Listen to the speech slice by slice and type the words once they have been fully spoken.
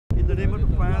name of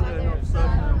the Father, and of the Son,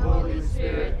 and of the Holy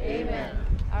Spirit. Amen.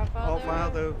 Our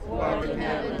Father, who art in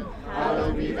heaven,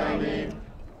 hallowed be thy name.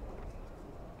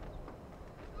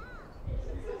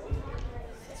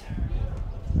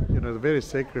 It's very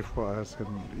sacred for us,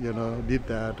 and did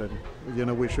that,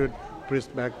 and we should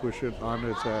respect, we should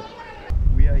honor that.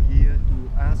 We are here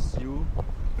to ask you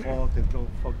for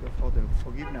the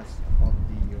forgiveness of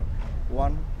the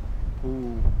one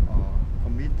who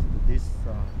commit these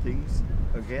things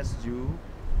against you,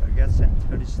 against Saint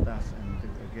Felicitas, and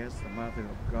against the Mother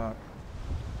of God.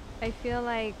 I feel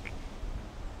like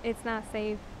it's not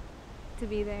safe to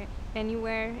be there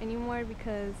anywhere anymore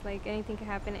because like anything can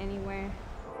happen anywhere.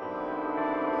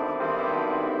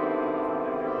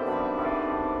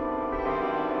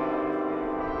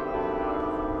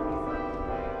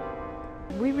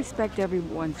 We respect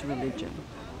everyone's religion,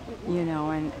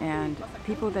 and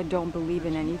people that don't believe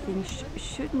in anything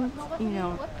shouldn't,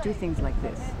 do things like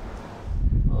this.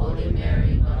 Holy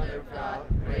Mary, Mother of God,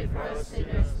 pray for us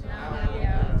sinners now and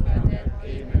at our death.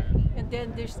 Amen. And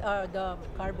then there's the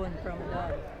carbon from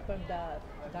the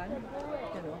gun,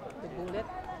 the bullet.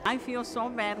 I feel so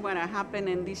bad what happened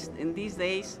in these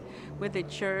days with the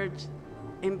church,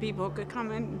 and people could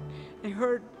come and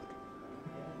hurt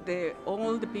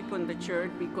all the people in the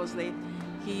church because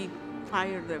he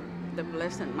fired the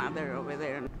Blessed Mother over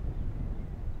there.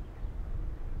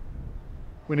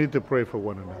 We need to pray for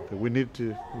one another. We need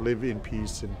to live in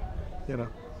peace and,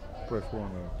 pray for one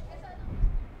another.